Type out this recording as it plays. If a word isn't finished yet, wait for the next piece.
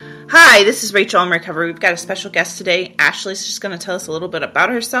Hi, this is Rachel in Recovery. We've got a special guest today. Ashley's just going to tell us a little bit about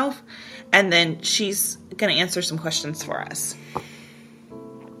herself, and then she's going to answer some questions for us.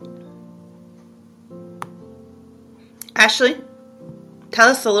 Ashley, tell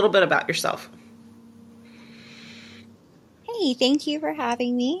us a little bit about yourself. Hey, thank you for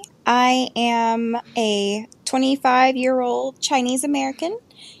having me. I am a 25-year-old Chinese American,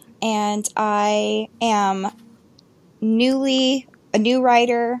 and I am a new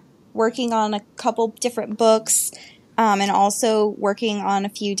writer, working on a couple different books, and also working on a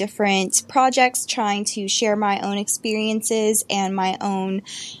few different projects, trying to share my own experiences and my own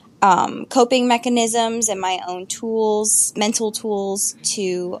coping mechanisms and my own tools, mental tools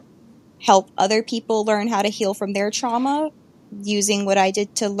to help other people learn how to heal from their trauma using what I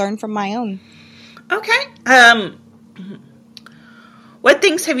did to learn from my own. Okay. What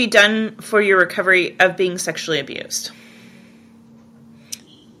things have you done for your recovery of being sexually abused?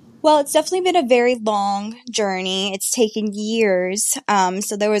 Well, it's definitely been a very long journey. It's taken years.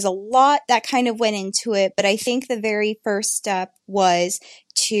 So there was a lot that kind of went into it, but I think the very first step was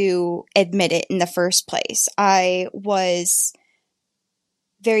to admit it in the first place. I was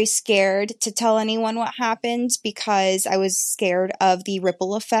very scared to tell anyone what happened because I was scared of the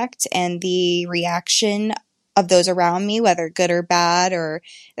ripple effect and the reaction of those around me, whether good or bad,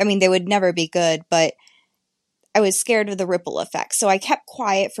 they would never be good, but I was scared of the ripple effect. So I kept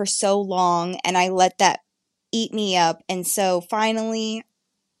quiet for so long and I let that eat me up. And so finally,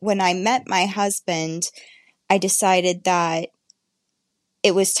 when I met my husband, I decided that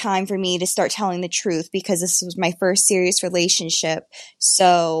it was time for me to start telling the truth because this was my first serious relationship.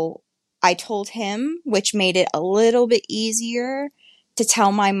 So I told him, which made it a little bit easier to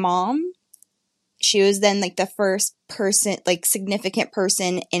tell my mom. She was then like the first person, like significant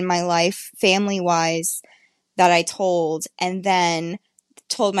person in my life, family-wise, that I told, and then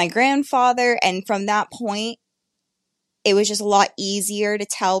told my grandfather. And from that point, it was just a lot easier to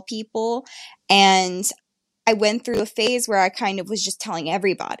tell people. And I went through a phase where I kind of was just telling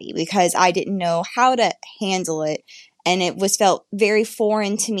everybody because I didn't know how to handle it. And it felt very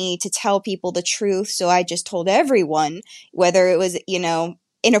foreign to me to tell people the truth. So I just told everyone, whether it was,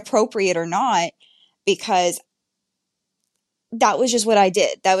 inappropriate or not, because that was just what I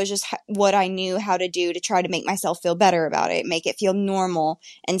did. That was just what I knew how to do to try to make myself feel better about it, make it feel normal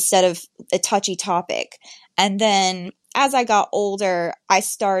instead of a touchy topic. And then as I got older, I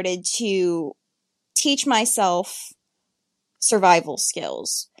started to teach myself survival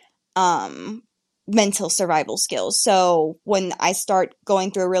skills, mental survival skills. So when I start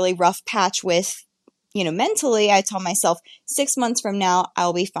going through a really rough patch with, mentally, I tell myself 6 months from now,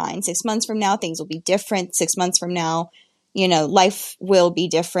 I'll be fine. 6 months from now, things will be different. 6 months from now, life will be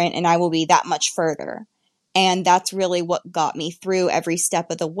different and I will be that much further. And that's really what got me through every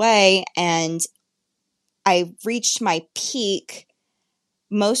step of the way. And I reached my peak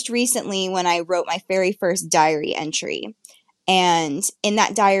most recently when I wrote my very first diary entry. And in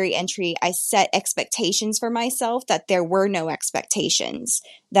that diary entry, I set expectations for myself that there were no expectations,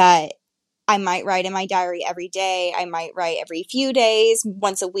 that I might write in my diary every day. I might write every few days,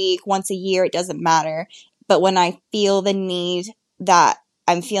 once a week, once a year. It doesn't matter. But when I feel the need that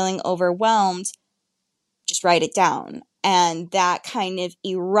I'm feeling overwhelmed, just write it down. And that kind of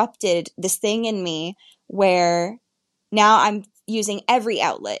erupted this thing in me where now I'm using every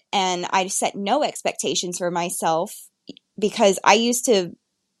outlet and I set no expectations for myself because I used to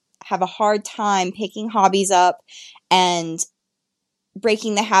have a hard time picking hobbies up and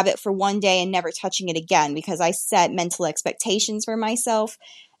breaking the habit for one day and never touching it again because I set mental expectations for myself.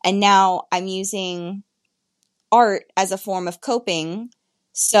 And now I'm using art as a form of coping.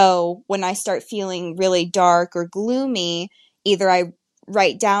 So when I start feeling really dark or gloomy, either I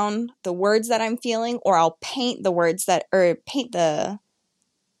write down the words that I'm feeling or I'll paint paint the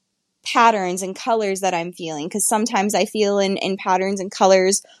patterns and colors that I'm feeling. Because sometimes I feel in patterns and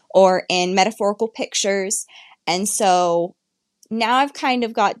colors or in metaphorical pictures. And so now I've kind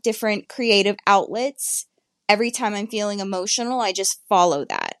of got different creative outlets. Every time I'm feeling emotional, I just follow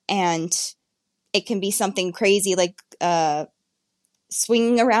that. And it can be something crazy like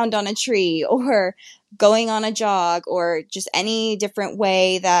swinging around on a tree or going on a jog or just any different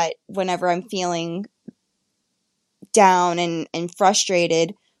way that whenever I'm feeling down and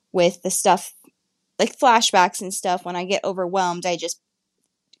frustrated with the stuff like flashbacks and stuff, when I get overwhelmed, I just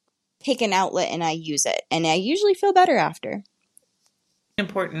pick an outlet and I use it. And I usually feel better after.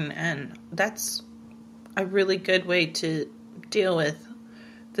 Important, and that's a really good way to deal with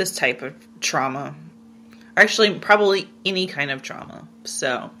this type of trauma. Actually, probably any kind of trauma.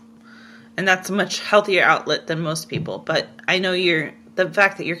 So, and that's a much healthier outlet than most people. But I know you're the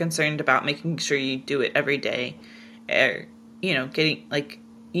fact that you're concerned about making sure you do it every day, or, getting, like,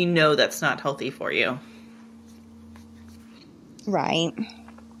 that's not healthy for you. Right.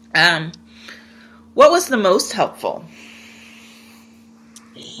 What was the most helpful?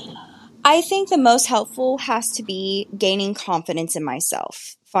 I think the most helpful has to be gaining confidence in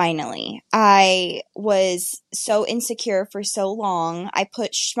myself. Finally, I was so insecure for so long. I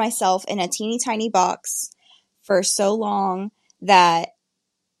pushed myself in a teeny tiny box for so long that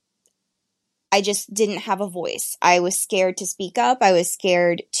I just didn't have a voice. I was scared to speak up. I was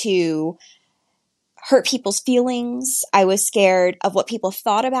scared to hurt people's feelings. I was scared of what people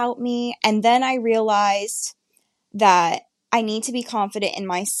thought about me. And then I realized that I need to be confident in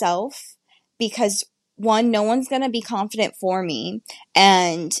myself because, one, no one's going to be confident for me.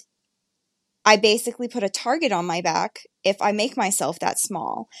 And I basically put a target on my back if I make myself that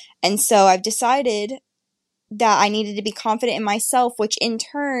small. And so I've decided that I needed to be confident in myself, which in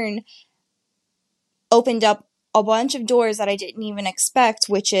turn opened up a bunch of doors that I didn't even expect,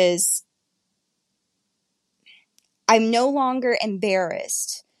 which is I'm no longer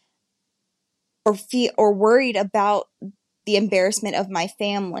embarrassed or worried about the embarrassment of my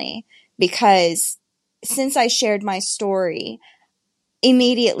family, because since I shared my story,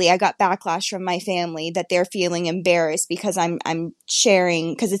 immediately I got backlash from my family that they're feeling embarrassed because I'm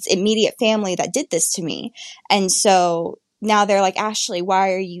sharing, because it's immediate family that did this to me. And so now they're like, Ashley,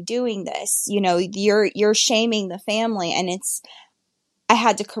 why are you doing this? You're shaming the family. And I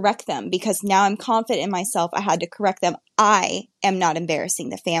had to correct them because now I'm confident in myself. I had to correct them. I am not embarrassing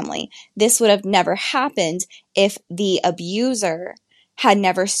the family. This would have never happened if the abuser had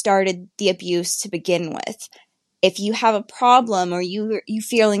never started the abuse to begin with. If you have a problem or you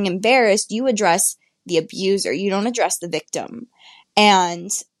feeling embarrassed, you address the abuser. You don't address the victim. And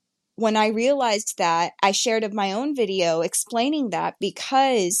when I realized that, I shared of my own video explaining that,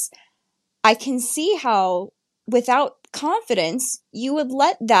 because I can see how without confidence, you would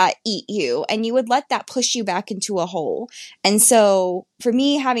let that eat you and you would let that push you back into a hole. And so for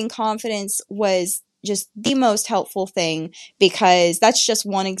me, having confidence was just the most helpful thing, because that's just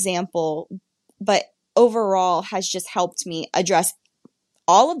one example, but overall has just helped me address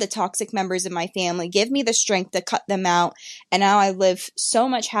all of the toxic members of my family, give me the strength to cut them out. And now I live so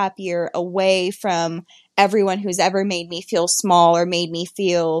much happier away from everyone who's ever made me feel small or made me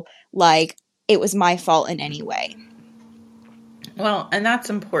feel like it was my fault in any way. Well, and that's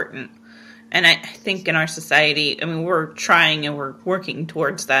important. And I think in our society, we're trying and we're working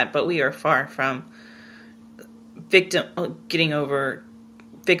towards that, but we are far from getting over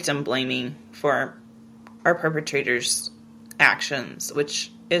victim blaming for our perpetrators' actions,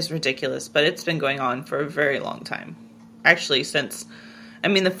 which is ridiculous, but it's been going on for a very long time. Actually, since,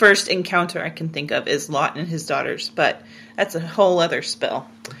 the first encounter I can think of is Lot and his daughters, but that's a whole other spill.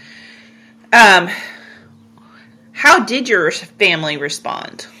 How did your family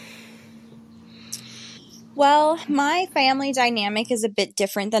respond? Well, my family dynamic is a bit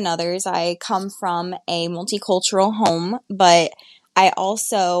different than others. I come from a multicultural home, but I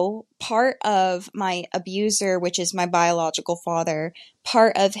also, part of my abuser, which is my biological father,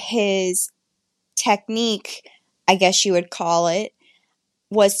 part of his technique, I guess you would call it,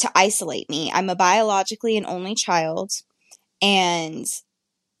 was to isolate me. I'm a biologically an only child, and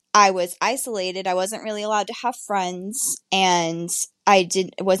I was isolated. I wasn't really allowed to have friends, and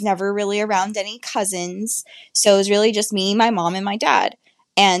was never really around any cousins. So it was really just me, my mom, and my dad.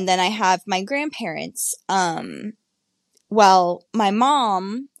 And then I have my grandparents. Well, my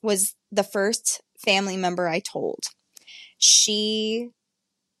mom was the first family member I told. She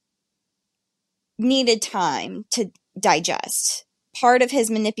needed time to digest. Part of his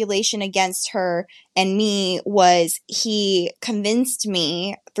manipulation against her and me was he convinced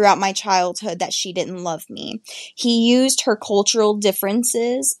me throughout my childhood that she didn't love me. He used her cultural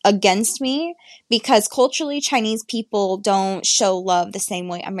differences against me, because culturally Chinese people don't show love the same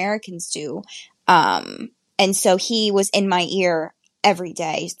way Americans do. And so he was in my ear every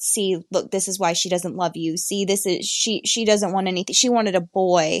day. See, look, this is why she doesn't love you. See, this is, she doesn't want anything. She wanted a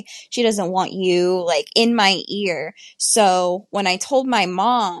boy. She doesn't want you, like, in my ear. So when I told my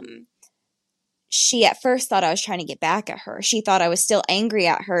mom, she at first thought I was trying to get back at her. She thought I was still angry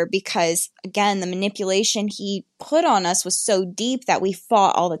at her because, again, the manipulation he put on us was so deep that we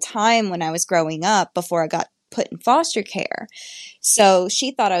fought all the time when I was growing up before I got put in foster care. So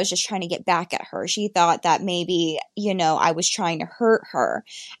she thought I was just trying to get back at her. She thought that maybe, I was trying to hurt her.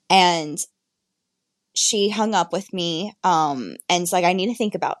 And she hung up with me, and it's like, I need to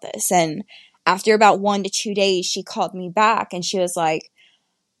think about this. And after about 1 to 2 days, she called me back and she was like,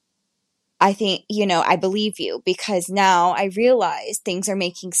 I think, I believe you, because now I realize things are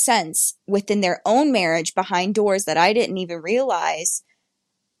making sense within their own marriage behind doors that I didn't even realize.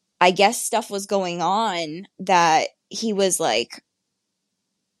 I guess stuff was going on that he was like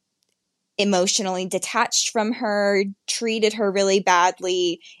emotionally detached from her, treated her really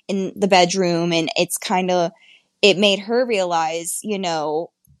badly in the bedroom. And it made her realize,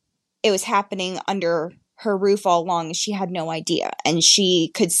 it was happening under her roof all along. And she had no idea. And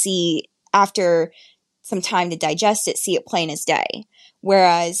she could see after some time to digest it, see it plain as day.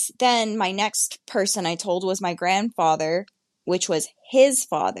 Whereas then my next person I told was my grandfather, which was his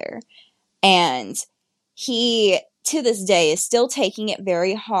father. And he, to this day, is still taking it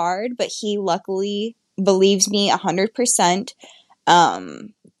very hard, but he luckily believes me 100%.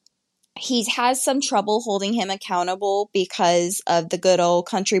 He has some trouble holding him accountable because of the good old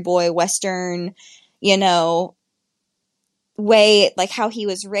country boy Western, you know, way, like how he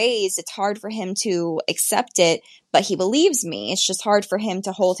was raised. It's hard for him to accept it, but he believes me. It's just hard for him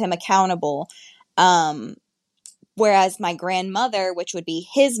to hold him accountable. Whereas my grandmother, which would be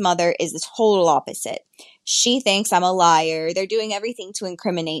his mother, is the total opposite. She thinks I'm a liar. They're doing everything to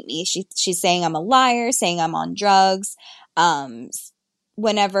incriminate me. She's saying I'm a liar, saying I'm on drugs.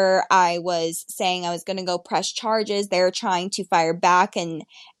 Whenever I was saying I was going to go press charges, they're trying to fire back and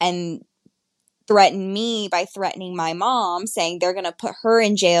threaten me by threatening my mom, saying they're going to put her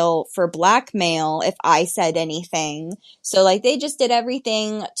in jail for blackmail if I said anything. So like they just did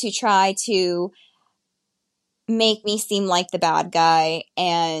everything to try to make me seem like the bad guy.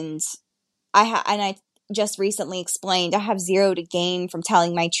 And I just recently explained I have zero to gain from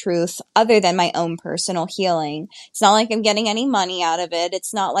telling my truth other than my own personal healing. It's not like I'm getting any money out of it.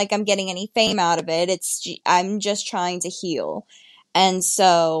 It's not like I'm getting any fame out of it. I'm just trying to heal. And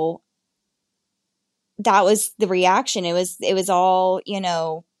so that was the reaction. It was all,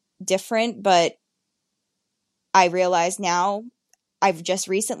 different, but I realize now I've just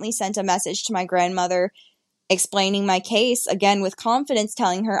recently sent a message to my grandmother explaining my case, again with confidence,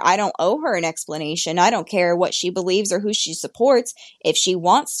 telling her I don't owe her an explanation. I don't care what she believes or who she supports. If she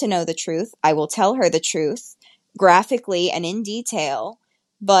wants to know the truth, I will tell her the truth graphically and in detail.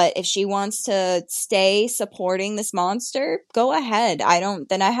 But if she wants to stay supporting this monster, go ahead.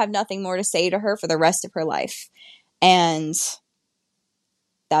 Then I have nothing more to say to her for the rest of her life. And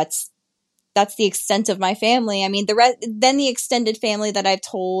that's the extent of my family. I mean, then the extended family that I've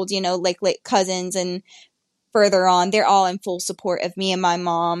told, like cousins and further on, they're all in full support of me and my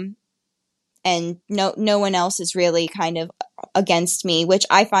mom, and no one else is really kind of against me, which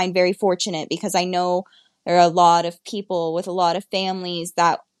I find very fortunate because I know there are a lot of people with a lot of families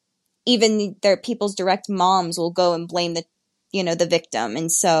that even their people's direct moms will go and blame the victim.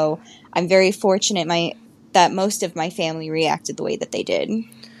 And so I'm very fortunate that most of my family reacted the way that they did.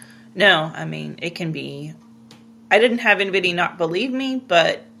 No, I mean, it can be. I didn't have anybody not believe me,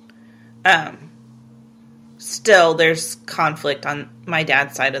 but still there's conflict on my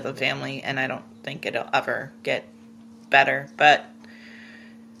dad's side of the family, and I don't think it'll ever get better. But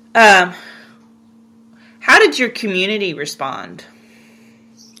how did your community respond?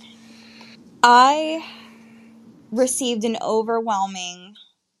 I received an overwhelming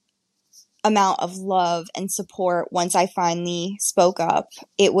amount of love and support once I finally spoke up.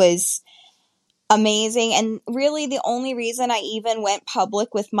 It was amazing. And really the only reason I even went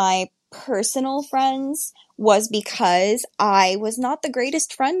public with my personal friends was because I was not the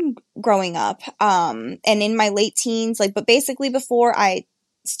greatest friend growing up. And in my late teens, but basically before I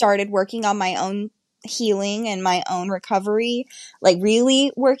started working on my own healing and my own recovery,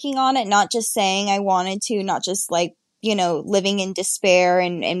 really working on it, not just saying I wanted to, not just living in despair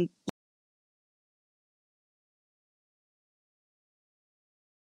and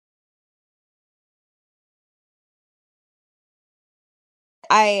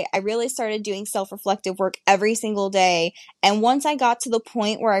I really started doing self-reflective work every single day. And once I got to the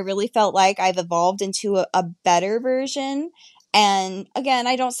point where I really felt like I've evolved into a better version, and again,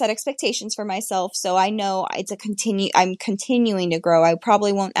 I don't set expectations for myself, so I know I'm continuing to grow. I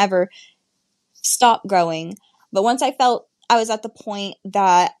probably won't ever stop growing. But once I felt I was at the point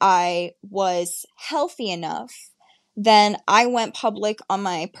that I was healthy enough, then I went public on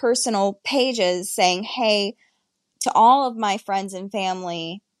my personal pages saying, hey, to all of my friends and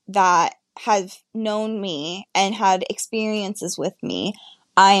family that have known me and had experiences with me,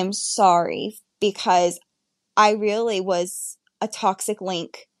 I am sorry because I really was a toxic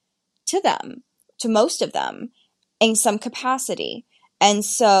link to them, to most of them, in some capacity. And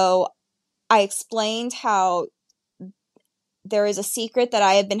so I explained how there is a secret that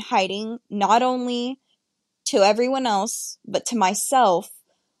I have been hiding, not only to everyone else, but to myself,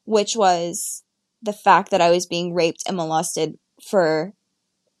 which was the fact that I was being raped and molested for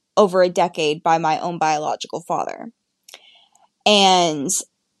over a decade by my own biological father. And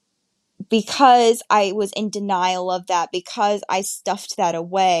because I was in denial of that, because I stuffed that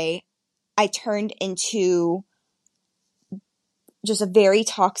away, I turned into just a very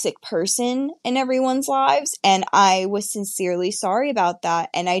toxic person in everyone's lives. And I was sincerely sorry about that.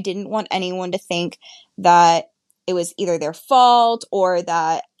 And I didn't want anyone to think that it was either their fault or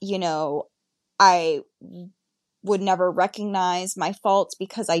that, I would never recognize my faults,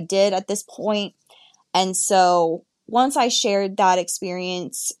 because I did at this point. And so once I shared that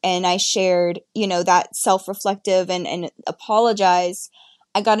experience and I shared, that self-reflective and apologized,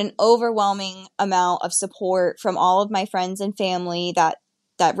 I got an overwhelming amount of support from all of my friends and family that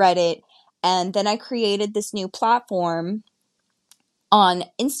read it. And then I created this new platform on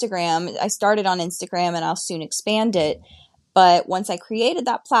Instagram. I started on Instagram and I'll soon expand it. But once I created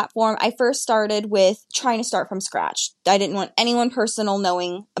that platform, I first started with trying to start from scratch. I didn't want anyone personal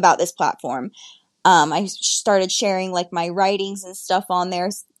knowing about this platform. I started sharing like my writings and stuff on there.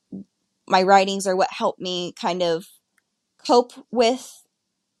 My writings are what helped me kind of cope with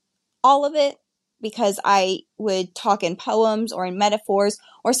all of it, because I would talk in poems or in metaphors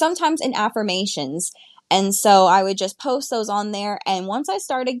or sometimes in affirmations. And so I would just post those on there. And once I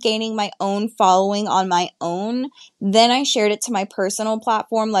started gaining my own following on my own, then I shared it to my personal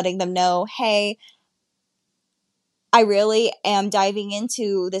platform, letting them know, hey, I really am diving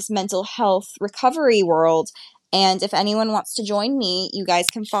into this mental health recovery world. And if anyone wants to join me, you guys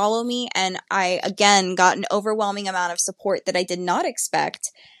can follow me. And I, again, got an overwhelming amount of support that I did not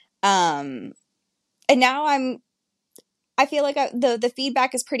expect. And now I feel like the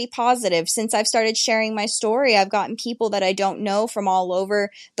feedback is pretty positive. Since I've started sharing my story, I've gotten people that I don't know from all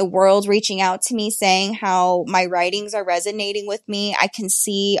over the world reaching out to me saying how my writings are resonating with me. I can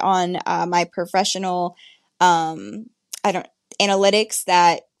see on my professional I don't analytics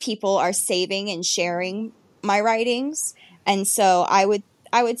that people are saving and sharing my writings. And so I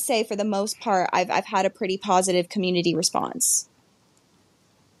would say for the most part I've had a pretty positive community response.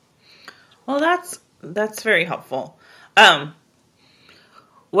 Well, that's very helpful. Um,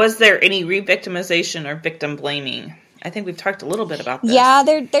 was there any re-victimization or victim blaming? I think we've talked a little bit about Yeah,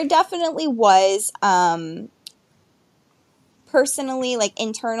 this. there definitely was. Personally, like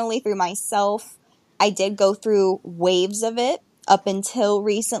internally through myself, I did go through waves of it up until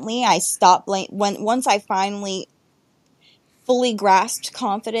recently. I stopped once I finally fully grasped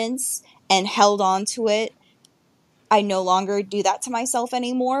confidence and held on to it. I no longer do that to myself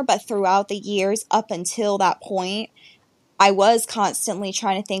anymore, but throughout the years up until that point, I was constantly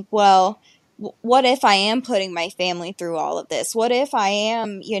trying to think, well, what if I am putting my family through all of this? What if I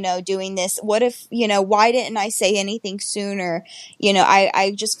am, doing this? What if, why didn't I say anything sooner?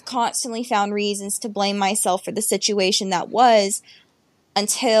 I just constantly found reasons to blame myself for the situation that was,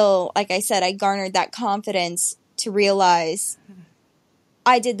 until, like I said, I garnered that confidence to realize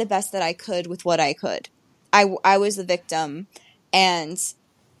I did the best that I could with what I could. I was the victim, and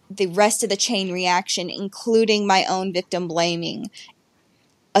the rest of the chain reaction, including my own victim blaming,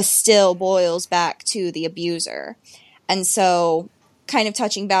 still boils back to the abuser. And so, kind of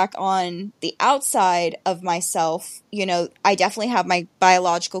touching back on the outside of myself, I definitely have my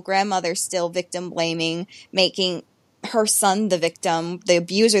biological grandmother still victim blaming, making her son the victim, the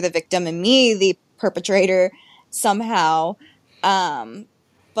abuser the victim, and me the perpetrator somehow. Um,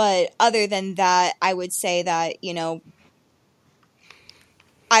 but other than that, I would say that,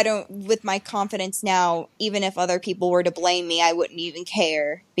 I don't, with my confidence now, even if other people were to blame me, I wouldn't even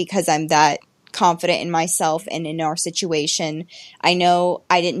care, because I'm that confident in myself and in our situation. I know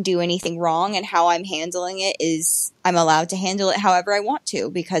I didn't do anything wrong, and how I'm handling it is I'm allowed to handle it however I want to,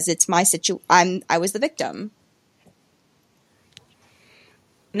 because it's my I was the victim.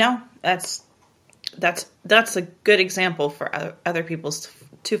 No, that's a good example for other people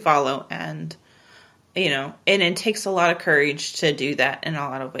to follow, and and it takes a lot of courage to do that in a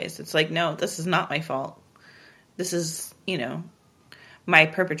lot of ways. It's like, no, this is not my fault. This is, my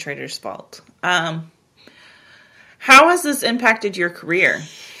perpetrator's fault. How has this impacted your career?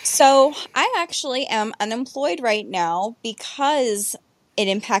 So I actually am unemployed right now because it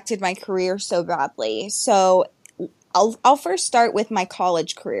impacted my career so badly. So I'll first start with my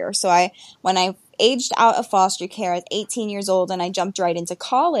college career. So when I aged out of foster care at 18 years old and I jumped right into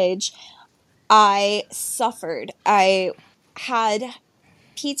college, I suffered. I had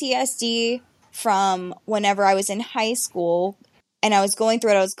PTSD from whenever I was in high school and I was going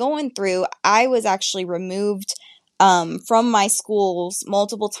through what I was going through. I was actually removed from my schools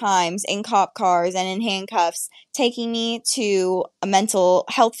multiple times in cop cars and in handcuffs, taking me to a mental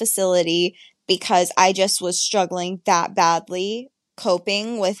health facility because I just was struggling that badly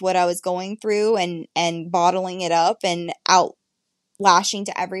coping with what I was going through and bottling it up and out lashing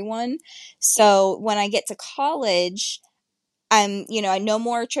to everyone. So when I get to college, I no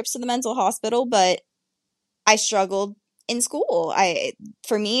more trips to the mental hospital, but I struggled in school.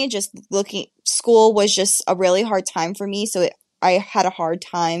 For me, just looking, school was just a really hard time for me. I had a hard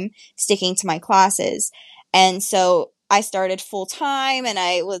time sticking to my classes. And so I started full time and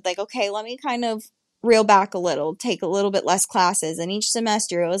I was like, okay, let me kind of reel back a little, take a little bit less classes. And each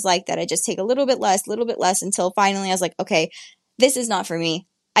semester it was like that. I just take a little bit less until finally I was like, okay, this is not for me.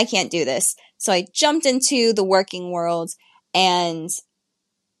 I can't do this. So I jumped into the working world and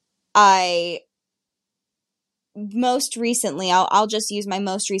I most recently, I'll just use my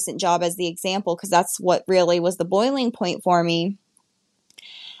most recent job as the example because that's what really was the boiling point for me.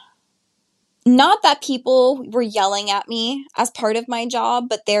 Not that people were yelling at me as part of my job,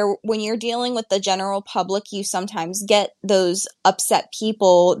 but when you're dealing with the general public, you sometimes get those upset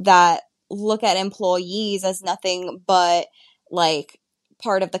people that look at employees as nothing but like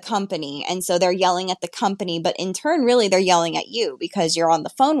part of the company. And so they're yelling at the company, but in turn, really, they're yelling at you because you're on the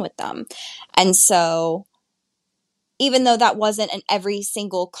phone with them. And so even though that wasn't an every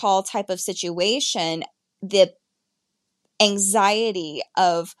single call type of situation, the anxiety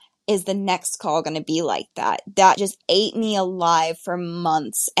of, is the next call going to be like that? That just ate me alive for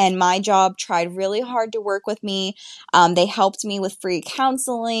months. And my job tried really hard to work with me. They helped me with free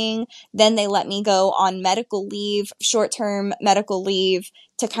counseling. Then they let me go on medical leave, short-term medical leave,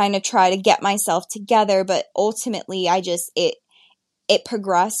 to kind of try to get myself together. But ultimately, it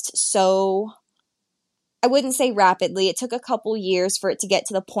progressed so, I wouldn't say rapidly. It took a couple years for it to get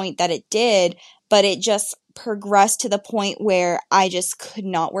to the point that it did, but it just progressed to the point where I just could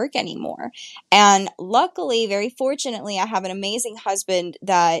not work anymore. And luckily, very fortunately, I have an amazing husband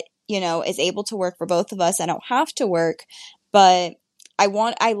that, is able to work for both of us. I don't have to work, but I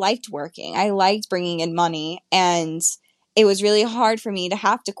liked working. I liked bringing in money, and it was really hard for me to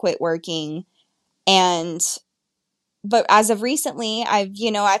have to quit working. But as of recently,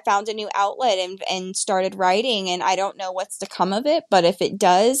 I found a new outlet and started writing, and I don't know what's to come of it, but if it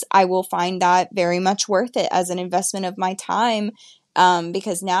does, I will find that very much worth it as an investment of my time.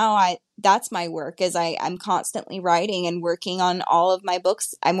 Because now that's my work, is I'm constantly writing and working on all of my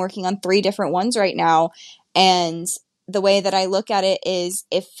books. I'm working on 3 different ones right now. And the way that I look at it is,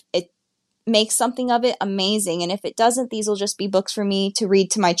 if it make something of it, amazing. And if it doesn't, these will just be books for me to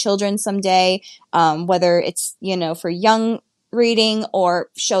read to my children someday, whether it's, for young reading or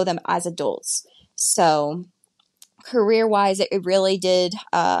show them as adults. So career-wise, it really did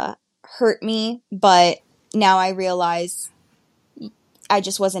hurt me, but now I realize I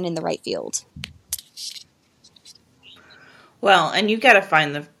just wasn't in the right field. Well, and you got to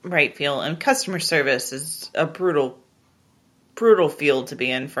find the right field, and customer service is a brutal field to be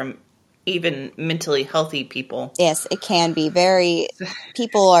in from even mentally healthy people. Yes, it can be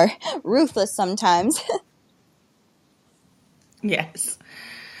people are ruthless sometimes. Yes.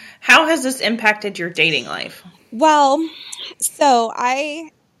 How has this impacted your dating life? Well, so I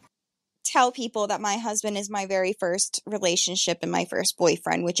tell people that my husband is my very first relationship and my first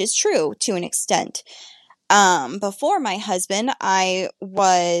boyfriend, which is true to an extent. Before my husband, I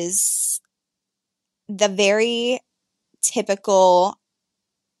was the very typical,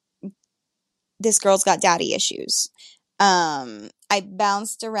 this girl's got daddy issues. I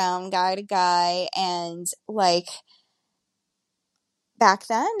bounced around guy to guy, and like back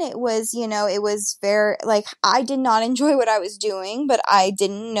then it was, it was very, like, I did not enjoy what I was doing, but I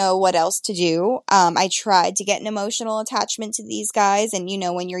didn't know what else to do. I tried to get an emotional attachment to these guys, and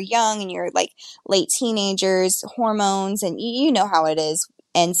when you're young and you're like late teenagers, hormones, and you know how it is.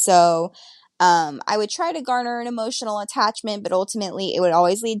 And so I would try to garner an emotional attachment, but ultimately it would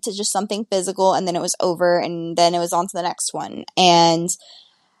always lead to just something physical, and then it was over, and then it was on to the next one. And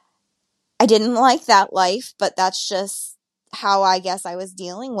I didn't like that life, but that's just how I guess I was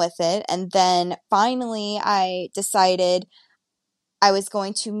dealing with it. And then finally, I decided I was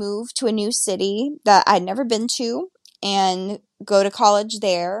going to move to a new city that I'd never been to and go to college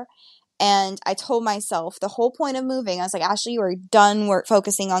there. And I told myself the whole point of moving, I was like, Ashley, you are done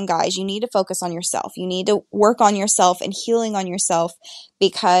focusing on guys. You need to focus on yourself. You need to work on yourself and healing on yourself,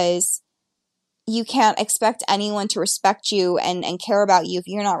 because you can't expect anyone to respect you and care about you if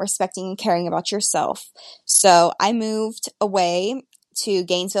you're not respecting and caring about yourself. So I moved away to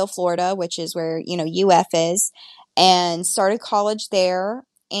Gainesville, Florida, which is where, UF is, and started college there.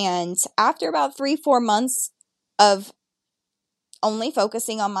 And after about 3-4 months of only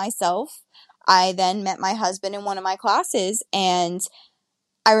focusing on myself, I then met my husband in one of my classes, and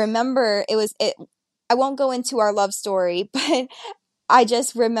I remember I won't go into our love story, but I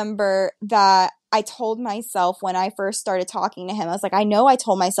just remember that I told myself when I first started talking to him, I was like, I know I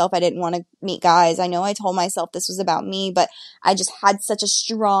told myself I didn't want to meet guys. I know I told myself this was about me, but I just had such a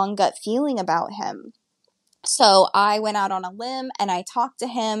strong gut feeling about him. So I went out on a limb and I talked to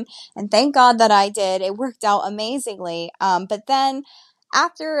him, and thank God that I did. It worked out amazingly. But then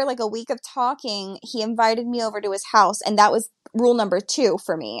after like a week of talking, he invited me over to his house, and that was rule number 2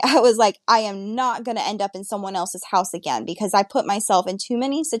 for me. I was like, I am not going to end up in someone else's house again, because I put myself in too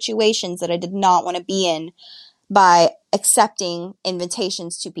many situations that I did not want to be in by accepting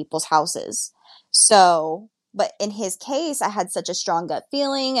invitations to people's houses. So, but in his case, I had such a strong gut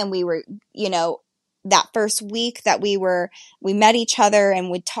feeling, and we were, that first week that we met each other and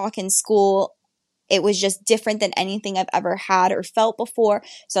would talk in school, it was just different than anything I've ever had or felt before.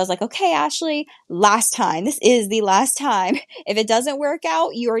 So I was like, okay, Ashley, last time. This is the last time. If it doesn't work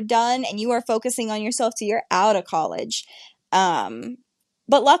out, you are done and you are focusing on yourself till you're out of college. But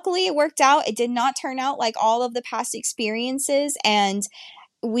luckily it worked out. It did not turn out like all of the past experiences, and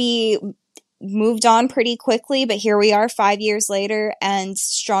we moved on pretty quickly, but here we are 5 years later and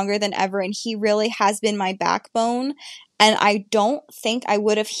stronger than ever. And he really has been my backbone. And I don't think I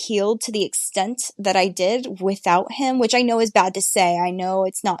would have healed to the extent that I did without him, which I know is bad to say. I know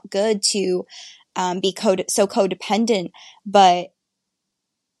it's not good to be so codependent, but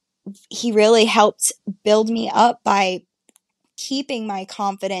he really helped build me up by keeping my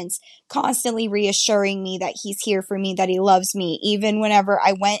confidence, constantly reassuring me that he's here for me, that he loves me. Even whenever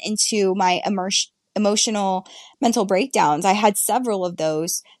I went into my emotional mental breakdowns, I had several of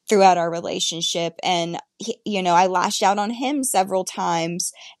those throughout our relationship. And, I lashed out on him several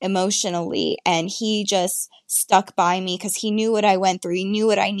times emotionally, and he just stuck by me because he knew what I went through. He knew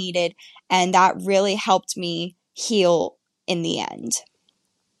what I needed. And that really helped me heal in the end.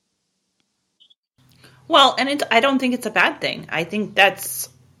 Well, and I don't think it's a bad thing. I think that's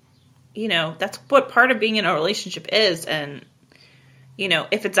what part of being in a relationship is. And,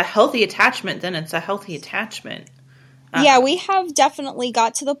 if it's a healthy attachment, then it's a healthy attachment. Yeah, we have definitely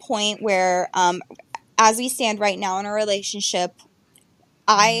got to the point where, as we stand right now in our relationship,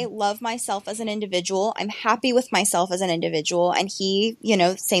 I love myself as an individual. I'm happy with myself as an individual. And he,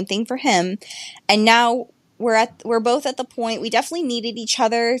 same thing for him. And now we're both at the point, we definitely needed each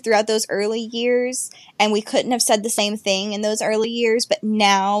other throughout those early years, and we couldn't have said the same thing in those early years. But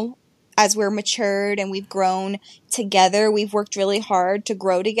now, as we're matured and we've grown together, we've worked really hard to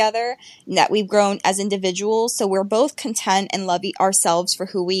grow together, and that we've grown as individuals. So we're both content and love ourselves for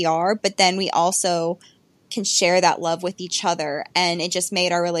who we are, but then we also can share that love with each other. And it just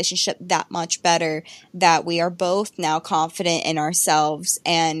made our relationship that much better, that we are both now confident in ourselves,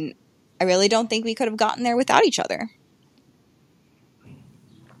 and I really don't think we could have gotten there without each other.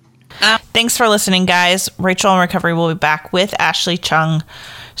 Thanks for listening, guys. Rachel in Recovery will be back with Ashley Chung's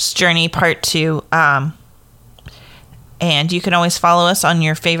Journey Part 2. And you can always follow us on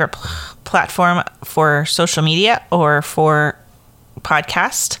your favorite platform for social media or for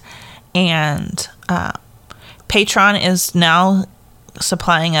podcast. And Patreon is now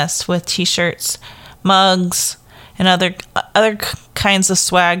supplying us with t-shirts, mugs, and other kinds of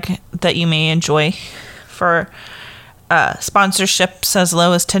swag that you may enjoy for sponsorships as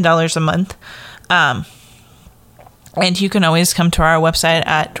low as $10 a month. And you can always come to our website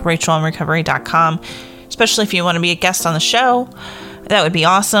at rachelandrecovery.com, especially if you want to be a guest on the show. That would be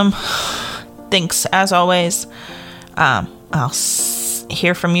awesome. Thanks, as always. I'll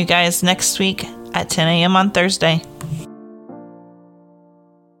hear from you guys next week at 10 a.m. on Thursday.